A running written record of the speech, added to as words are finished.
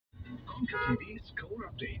Concha TV score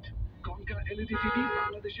update. Concha LED TV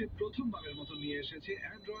বাংলাদেশে প্রথমবারের মতো নিয়ে এসেছে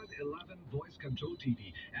অ্যান্ড্রয়েড 11 ভয়েস কন্ট্রোল টিভি।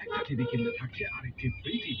 একটা টিভি কিনলে থাকছে আরেকটি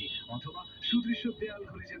ফ্রি টিভি অথবা সুদৃশ্য দেয়াল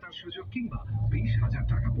ঘড়ি জেতার সুযোগ কিংবা 20,000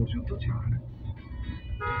 টাকা পর্যন্ত ছাড়।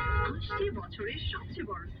 আসছে বছরের সবচেয়ে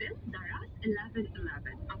বড় সেল দারাজ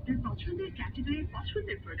 11/11। আপনার পছন্দের ক্যাটাগরির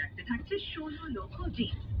পছন্দের প্রোডাক্টে থাকছে 16 লক্ষ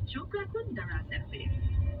ডিলস। চোখ রাখুন দারাজ অ্যাপে।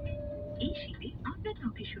 এই শীতে আপনার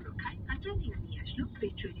ত্বকের সুরক্ষায় কাটালিয়া নিয়ে আসলো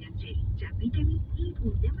পেট্রোলিয়াম জেলি, যা ভিটামিন ই ও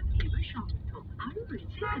লেমন ফ্লেভার সমৃদ্ধ। আরও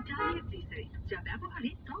রয়েছে কাটালিয়া গ্লিসারিন, যা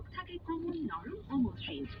ব্যবহারে ত্বক থাকে কোমল, নরম ও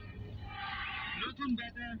মসৃণ। নতুন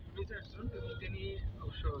ব্যাটার রিচার্ডসন এবং তিনি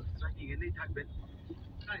অবশ্য স্ট্রাইকিং এলেই থাকবেন।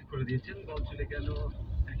 ট্রাই করে দিয়েছেন, বল চলে গেল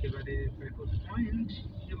একেবারে ব্যাকওয়ার্ড পয়েন্ট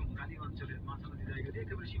এবং কালী অঞ্চলের মাঝামাঝি জায়গা দিয়ে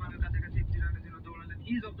একেবারে সীমানার কাছাকাছি একটি রানের জন্য দৌড়ালেন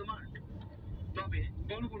ইজ অফ দ্য মার্ক। তবে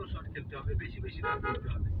বড় বড় শট খেলতে হবে, বেশি বেশি রান করতে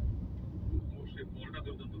হবে। অবশ্যই বলটা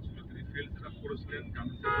দুর্দান্ত ছিল, তিনি ফিল্ড সেট আপ করেছিলেন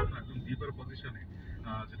কামিন্সের জন্য একদম ডিপার পজিশনে,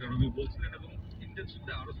 যেটা রবি বলছিলেন, এবং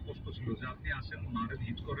ইন্টেনশনটা আরো স্পষ্ট ছিল যে আপনি আসেন মাঠে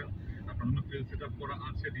হিট করেন, আপনার জন্য ফিল্ড সেট আপ করা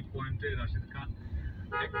আছে ডিপ পয়েন্টে। রাশিদ খান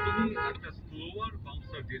একদমই একটা স্লোয়ার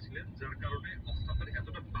বাউন্সার দিয়েছিলেন, যার কারণে অফ স্টাম্পের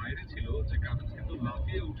এতটা বাইরে ছিল যে কামিন্স কিন্তু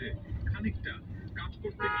লাফিয়ে উঠে খানিকটা কাজ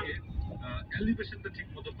করতে গিয়ে এলিভেশনটা ঠিক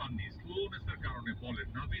মতো পাননি স্লোনেসের কারণে। বলেন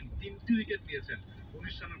নাবিন 3টি উইকেট নিয়েছেন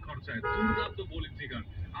 19 রানের খরচায়, দুর্দান্ত বোলিং ফিগার।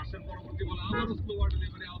 আসেন পরবর্তী বলে আবারও slower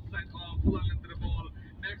delivery, outside of fuller লেন্থের ball.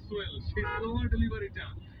 Maxwell সেই স্লোয়ার ডেলিভারিটা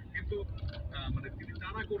কিন্তু মানে তিনি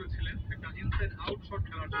তাড়া করেছিলেন একটা ইনসাইড আউট শট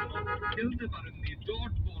খেলার জন্য, খেলতে পারেননি।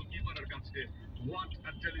 ডট বল কিপারের কাছে। হোয়াট আ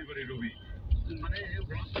ডেলিভারি রবি, মানে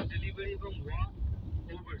হোয়াট ডেলিভারি এবং হোয়াট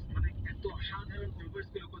ওভার্স, মানে এত অসাধারণ ওভার্স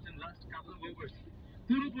গুলো করছেন লাস্ট কাপল ওভার্স।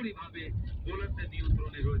 পুরোপুরি ভাবে বোলারদের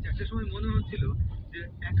নিয়ন্ত্রণে রয়েছে। একটা সময় মনে হচ্ছিল যে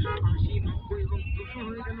 180, 90 এবং 200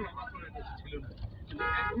 হয়ে গেল, অবাক করার কিছু ছিল না। কিন্তু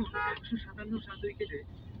এখন 157 7 উইকেটে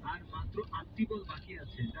আর মাত্র 8টি বল বাকি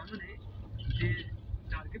আছে। তার মানে যে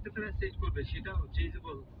টার্গেটটা তারা সেট করবে সেটাও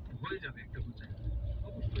চেজেবল হয়ে যাবে একটা পর্যায়ে।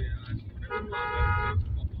 অবশ্যই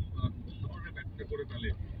কোন ধরনের ব্যাটিংটা করে ফেলে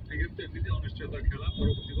সেক্ষেত্রে এমনিতে অনিশ্চয়তার খেলা।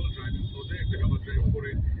 পরবর্তী বল ড্রাইভিং স্লটে একটা কাভার ড্রাইভ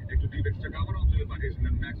করে একটু ডিপ এক্সট্রা কাভার অঞ্চলে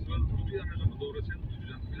পাঠিয়েছিলেন ম্যাক্সওয়েল। 2টি রানের জন্য দৌড়েছেন, 2টি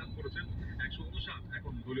রান ফিল আপ করেছেন। 159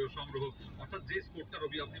 এখন দলীয় সংগ্রহ। অর্থাৎ যে স্কোরটা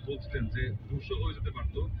রবি আপনি বলছিলেন যে 200 হয়ে যেতে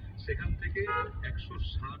পারতো, সেখান থেকে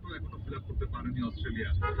 160ও এখনো ফিল আপ করতে পারেনি অস্ট্রেলিয়া।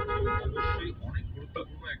 তো অবশ্যই অনেক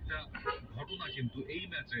গুরুত্বপূর্ণ একটা ঘটনা কিন্তু এই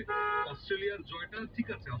ম্যাচে। অস্ট্রেলিয়ার জয়টা ঠিক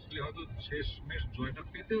আছে, অস্ট্রেলিয়া হয়তো শেষমেশ জয়টা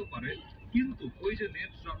পেতেও পারে, কিন্তু ওই যে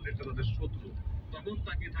নেট রান রেটটা তাদের শত্রু, তখন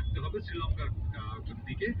তাকিয়ে থাকতে হবে শ্রীলঙ্কার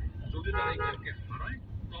দিকে। যদি তারা ইংল্যান্ডকে হারায়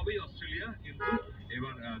তবেই অস্ট্রেলিয়া কিন্তু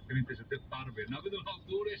এবার সেমিতে যেতে পারবে। নাবিদুল হক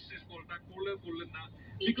দৌড়ে শেষ বলটা করলেন না,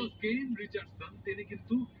 বিকজ কেইন রিচার্ডসন তিনি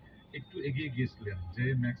কিন্তু একটু এগিয়ে গিয়েছিলেন যে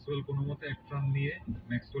ম্যাক্সওয়েল কোনো মতে এক রান নিয়ে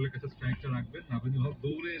ম্যাক্সওয়েলের কাছে স্ট্রাইকটা রাখবেন। নাবিদুল হক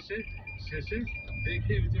দৌড়ে এসে শেষে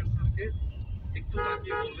দেখে রিচার্ডসনকে একটু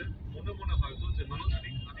তাকিয়ে বললেন মনে মনে হয়তো যে মানুষ আমি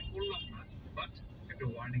করলাম না, বাট একটা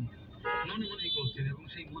ওয়ার্নিং দিলাম। মনে মনেই বলছেন এবং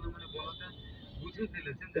সেই মনে মনে বলাটা বুঝে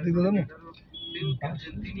ফেলেছেন।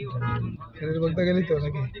 তিনিও নতুন ভাবে বলতে গেলি তো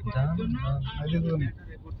নাকি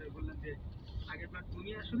বললেন যে আগেরবার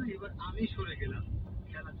তুমি আসলে এবার আমি সরে গেলাম,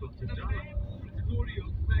 খেলা চলছে।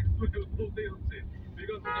 বলতে হচ্ছে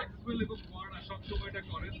বিকজ ম্যাক্সওয়েল এবং ওয়ার্নার সবসময় এটা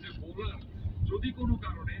করেন যে বোলার যদি কোনো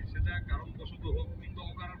কারণে, সেটা কারণবশত হোক কিংবা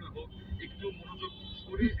অকারণে হোক, একটু মনোযোগ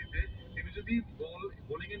সরিয়ে দিতে, তিনি যদি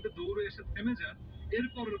বোলিং এন্ডে দৌড়ে এসে থেমে যান,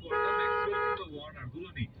 এরপরের বলটা ম্যাক্সওয়েল কিংবা ওয়ার্নার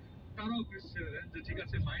দুজনই তারাও ক্রিজ ছেড়ে দেন যে ঠিক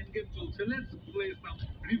আছে মাইন্ড গেম চলছে, let's play some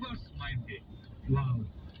reverse mind game. Wow,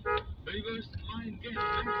 reverse mind game.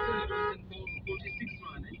 Maxwell রয়েছেন 46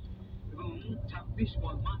 রানে এবং 26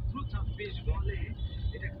 বল, মাত্র 26 বলে।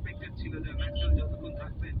 এটা এক্সপেক্টেড ছিল যে ম্যাক্সওয়েল যতক্ষণ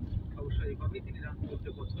থাকবেন অবশ্যই এইভাবেই তিনি রান করতে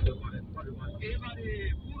পছন্দ করেন। এবারে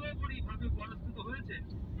পুরোপুরি ভাবে পরাস্ত হয়েছে,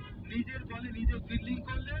 নিজের বলে নিজে ফিল্ডিং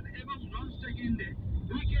করলেন এবং নন স্ট্রাইক এন্ডে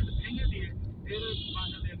উইকেট ভেঙে দিয়ে ফেরত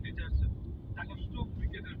পাঠালেন রিচার্ডসন। স্টোক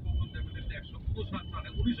ক্রিকেটের পবন ডেফিনেটলি 159 রানে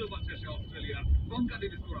 19 ওভার শেষে অস্ট্রেলিয়ার concha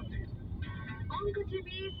TV score update. Concha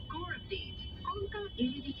TV score update. Concha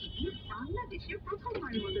LED TV বাংলাদেশে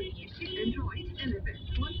প্রথমবারের মতো নিয়ে এসেছে অ্যান্ড্রয়েড 11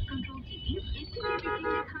 ভয়েস কন্ট্রোল টিভি। একটি টিভি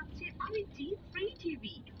কিনলে থাকছে আরেকটি ফ্রি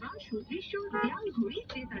টিভি বা সুদৃশ্য দেয়াল ঘড়ি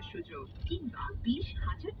জেতার সুযোগ কিংবা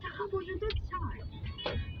 20,000 টাকা পর্যন্ত ছাড়।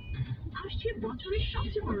 আসছে বছরের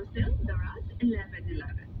সবচেয়ে বড় সেল দারাজ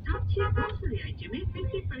 11/11। থাকছে গ্রোসারি আইটেমে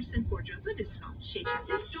 50% পর্যন্ত ডিসকাউন্ট, সেই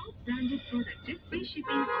সাথে টপ ব্র্যান্ডেড প্রোডাক্টের ফ্রি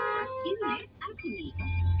শিপিং অফার। কিনলে এখনই।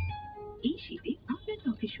 এই শীতে আপনার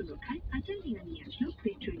ত্বকের সুরক্ষায় কাটালিয়া নিয়ে আসলো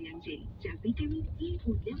পেট্রোলিয়াম জেলি, যা ভিটামিন ই ও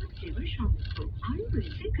লেমন ফ্লেভার সমৃদ্ধ। আরও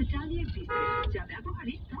রয়েছে কাটালিয়া গ্লিসারিন, যা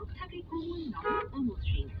ব্যবহারে ত্বক থাকে কোমল, নরম ও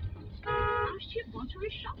মসৃণ। আসছে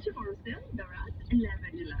বছরের সবচেয়ে বড় সেল দারাজ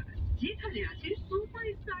 11/11, যেখানে আছে সুপার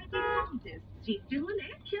এক্সাইটিং জিততে হলে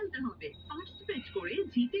খেলতে হবে। পার্টিসিপেট করে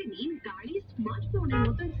জিতে নিন গাড়ি, স্মার্টফোনের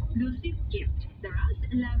মতো এক্সক্লুসিভ গিফট। দারাজ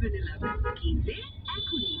 1111 কিনলে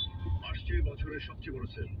এখনই। আসছে বছরের সবচেয়ে বড়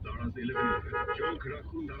সেল দারাজ 1111। চোখ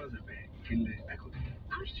রাখুন দারাজ অ্যাপে, কিনলে এখন।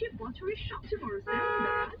 আসছে বছরের সবচেয়ে বড় সেল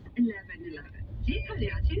দারাজ 1111, যেখানে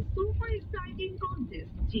আছে সুপার এক্সাইটিং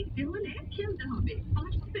কন্টেস্ট। জিততে হলে খেলতে হবে।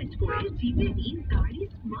 পার্টিসিপেট করে জিতে নিন গাড়ি,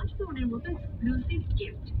 স্মার্টফোনের মতো এক্সক্লুসিভ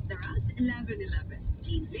গিফট। দারাজ 1111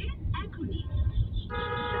 কিনলে এখনই।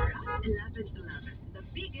 Daraz 1111, the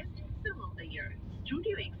biggest sale of the year.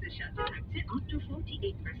 Studio x এর সাথে থাকছে up to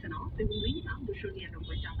 48% off এবং মিনিমাম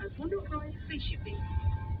 299 টাকার পণ্য ক্রয় ফ্রি শিপিং।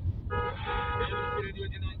 রেডিও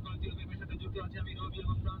জেনারেল কন্টিনিউমের সাথে যুক্ত আছে আমি রবি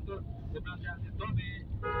এবং প্রান্ত। প্রান্তে আছে তবে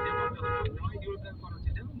যে বলটা হচ্ছে ওয়াইড ইউরোপ্যান করা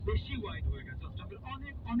হচ্ছে এবং বেশি ওয়াইড হয়ে গেছে। অস্ট্রেলিয়ার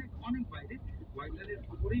অনেক অনেক অনেক বাইরে ওয়াইড লাইনের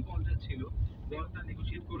উপরেই বলটা ছিল। বলটা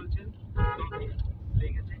নেগোশিয়েট করেছেন, তবে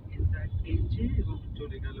লেগেছে ইনসাইড এজে এবং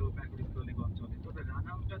চলে গেল প্যাকরিস কলিগ অঞ্চলে। তবে রান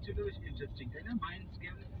আউটটা ছিল বেশ ইন্টারেস্টিং, তাই না? মাইন্স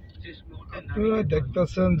গেম শেষ মুহূর্তে আপনারা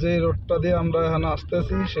দেখতেছেন যে রোডটা দিয়ে আমরা এখানে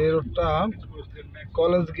আসতেছি, সেই রোডটা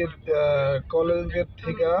কলেজ গেট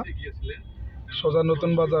থেকে সোজা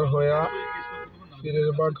নতুন বাজার হইয়া, পীরের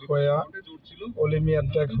বাগ হইয়া, অলিমিয়ার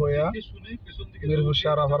ট্যাগ হইয়া বীরভূষে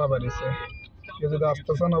আরাফারা বাড়িছে। কেউ যদি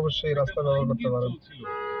আসতেছেন অবশ্যই রাস্তা ব্যবহার করতে পারেন।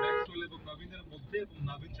 ম্যাক্সওয়েল এবং নবীনের মধ্যে, এবং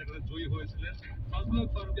নবীন সেখানে জয়ী হয়েছিলেন। ফাজলুল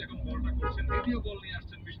ফারুক এখন বলটা করছেন, দ্বিতীয় বল নিয়ে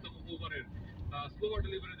আসছেন 20তম ওভারের। স্লোয়ার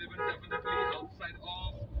ডেলিভারি দেবেন ডেফিনেটলি আউটসাইড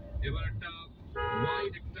অফ। এবার একটা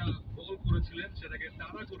ওয়াইড একটা বল করেছিলেন, সেটাকে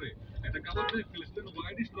তাড়া করে একটা কাভার ড্রাইভ ফেলেছিলেন।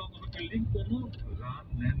 ওয়াইডিশ লং অফ ফিল্ডিং, কোনো রান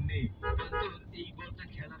নেননি। এই বলটা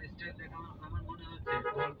খেলার স্টাইল দেখা আমার মনে হচ্ছে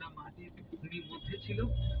বলটা মাটির মধ্যে ছিল,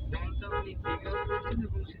 বলটা উনি পিক আপ করছেন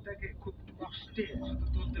এবং সেটাকে খুব কষ্টে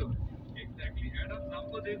তুলতে হচ্ছে। এক্স্যাক্টলি। অ্যাডাম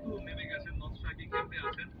জাম্পা যেহেতু নেমে গেছেন, নন স্ট্রাইকিং ক্যাম্পে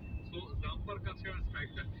আছেন, তো জাম্পার কাছে আর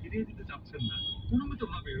স্ট্রাইকটা ফিরিয়ে দিতে চাচ্ছেন না অনুমিত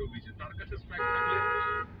ভাবে রবি, যে তার কাছে স্ট্রাইক থাকলে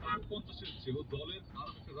তার 50-এর চেয়েও দলের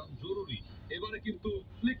আরো একটা রান জরুরি। এবারে কিন্তু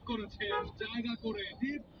ফ্লিক করেছেন জায়গা করে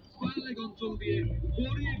ডিপ স্কয়ার লেগ অঞ্চল দিয়ে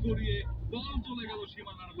গড়িয়ে গড়িয়ে বল চলে গেল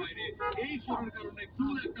সীমানার বাইরে। এই ফোরের কারণে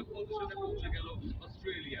কুল একটা পজিশনে পৌঁছে গেল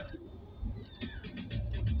Australia.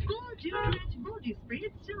 Gold Deodorant Body Spray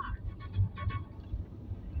Star।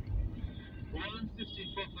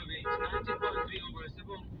 164 for eight, 19.3 overs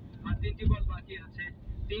এবং আর 3টি বল বাকি আছে।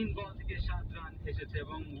 3 বল থেকে 7 রান এসেছে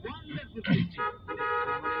এবং ওয়ান্ডারফুল ফিফটি। মানে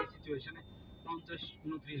এই সিচুয়েশনে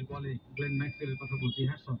 50-29 বলে গ্লেন ম্যাক্সওয়েলের কথা বলছি।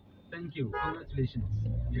 Hats off, thank you, congratulation.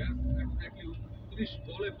 Yes, exactly. 30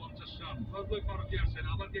 বলে 50 রান। ফাজলুল ফারুকী আসছেন,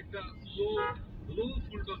 আবার কি একটা লো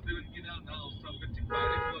ফুল টস দেবেন কিনা? না, স্টাম্পের ঠিক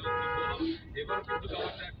বাইরে বলেন বল। এবার কিন্তু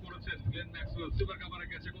কাভার ট্র্যাক করেছেন গ্লেন ম্যাক্সওয়েল, সুপার কাভারে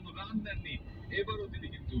গেছে, কোনো রান দেননি। এবারও তিনি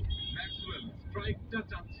কিন্তু ম্যাক্সওয়েল স্ট্রাইকটা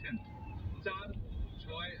চাচ্ছেন।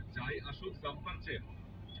 4-6 যাই আসুক, জাম্পার চেয়ে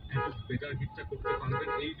একটু বেটার হিটটা করতে পারবেন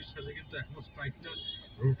এই বিশ্বাসে কিন্তু এখনো স্ট্রাইকটা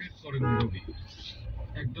রোটেট করেন রবি।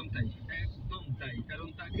 একদম তাই, একদম তাই, কারণ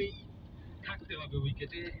তাকেই থাকতে হবে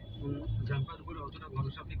উইকেটে। জাম্পার উপরে অতটা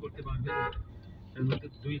ভরসা আপনি করতে পারবেন না। তার মধ্যে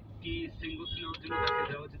 2টি সিঙ্গলস নেওয়ার জন্য তাকে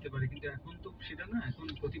দেওয়া যেতে পারে, কিন্তু এখন তো সেটা না। এখন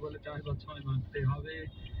প্রতি বলে 4 বা 6 মারতে হবে।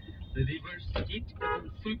 রিভার্স হিট এবং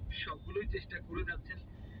সুইপ সবগুলোই চেষ্টা করে যাচ্ছেন।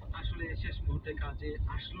 আসলে শেষ মুহূর্তে কাজে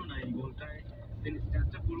আসলো না এই বলটায়। তিনি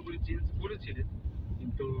স্ট্যান্সটা পুরোপুরি চেঞ্জ করেছিলেন,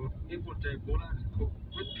 কিন্তু এই পর্যায়ে বোলার খুব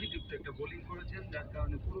বুদ্ধিযুক্ত একটা বোলিং করেছেন, যার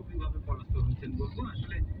কারণে পুরোপুরিভাবে পরাস্ত হয়েছেন বলবো।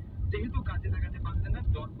 আসলে যেহেতু কাজে লাগাতে পারলেন না,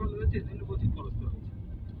 ডট বল হয়েছে, এজন্য বলছি পরাস্ত হয়েছে।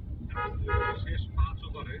 শেষ 5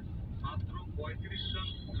 ওভারে মাত্র 35 রান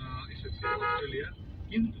এসেছে অস্ট্রেলিয়ার,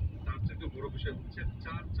 কিন্তু তার থেকে বড় বিষয় হচ্ছে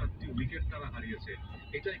 4টি উইকেট তারা হারিয়েছে।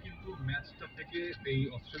 এটাই কিন্তু ম্যাচটা থেকে এই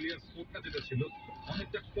অস্ট্রেলিয়ার স্কোরটা যেটা ছিল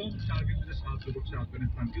অনেকটা কম টার্গেট দিতে সাহায্য করছে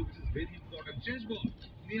আফগানিস্তানকে, which is very important. শেষ বল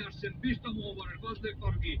নিয়ে আসছেন 20তম ওভারের ফাজলুল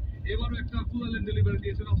ফারুকী। এবারও একটা ফুল ডেলিভারি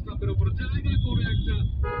দিয়েছেন অফ স্টাম্পের উপরে, জায়গা করে একটা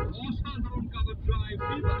অসাধারণ কাভার ড্রাইভ,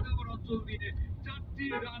 সুপার কাভার অঞ্চল দিয়ে 4টি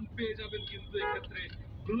রান পেয়ে যাবেন কিন্তু এক্ষেত্রে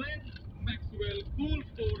গ্লেন ম্যাক্সওয়েল। কুল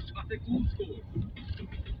স্কোর, সাথে কুল score.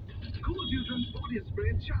 Gold Deodorant Body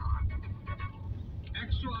Spray Star।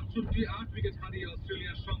 168 wicket হারিয়ে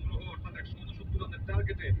অস্ট্রেলিয়ার সংগ্রহ অর্থাৎ 169 রানের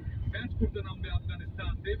টার্গেটে ব্যাট করতে নামবে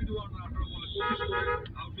আফগানিস্তান। ডেভিড ওয়ার্নার 18 বলে 25 করে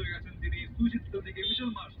আউট হয়ে গেছেন তিনি। সুইচিত্র থেকে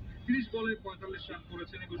মিশেল মার্শ 30 বলে 45 রান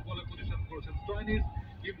করেছেন, 21 বলে 25 রান করেছেন স্টয়নিস।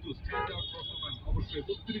 কিন্তু স্ট্যান্ড আউট পারফরম্যান্স অবশ্যই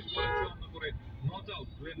 32 বলে 54 করে নট আউট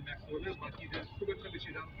গ্লেন ম্যাক্সওয়েলের। বাকিদের খুব একটা বেশি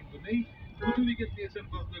রান কিন্তু নেই। 2টি উইকেট নিয়েছেন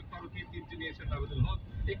ফাজলুল ফারুকী, 3টি নিয়েছেন আবেদুল হক,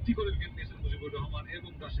 1টি করে উইকেট নিয়েছেন মুজিবুর রহমান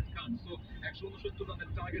এবং রাশিদ খান। সো 169 রানের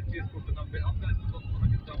টার্গেট চেস করতে নামবে আফগানিস্তান। ততক্ষণ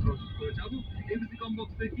কিন্তু আমরা অসুস্থ হয়ে যাবো। ABC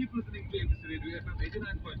কমবক্সে keep listening to ABC radio FM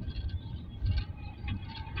 89.2।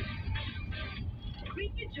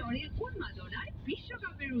 Cricket জয়ের উন্মাদনায়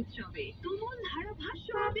বিশ্বকাপের উৎসবে তুমুল ধারাভাষ্য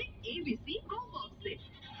হবে এবিসি কমবক্সে।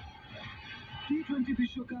 টি-20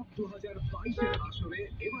 বিশ্বকাপ 2022-এর আসরে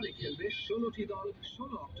এবারে খেলবে 16টি দল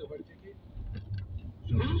 16 অক্টোবর থেকে।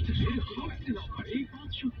 ওয়ালটনের হোলসেল অফারে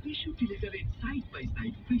 563 লিটারের সাইড বাই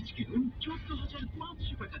সাইড ফ্রিজ কিনুন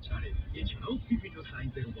 14,500 টাকা ছাড়ে। এছাড়াও বিভিন্ন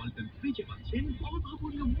সাইজের ওয়ালটন ফ্রিজে পাচ্ছেন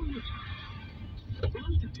অভাবনীয় মূল্য ছাড়।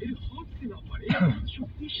 ওয়ালটনের হোলসেল অফারে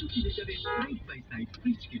 563 লিটারের সাইড বাই সাইড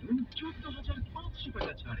ফ্রিজ কিনুন 14,500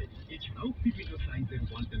 টাকা ছাড়ে। এছাড়াও বিভিন্ন সাইজের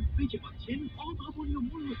ওয়ালটন ফ্রিজে পাচ্ছেন অভাবনীয়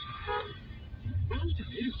মূল্য ছাড়।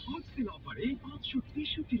 ওয়ালটনের হোলসেল অফারে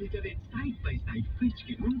 563 লিটারের সাইড বাই সাইড ফ্রিজ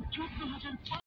কিনুন 14,500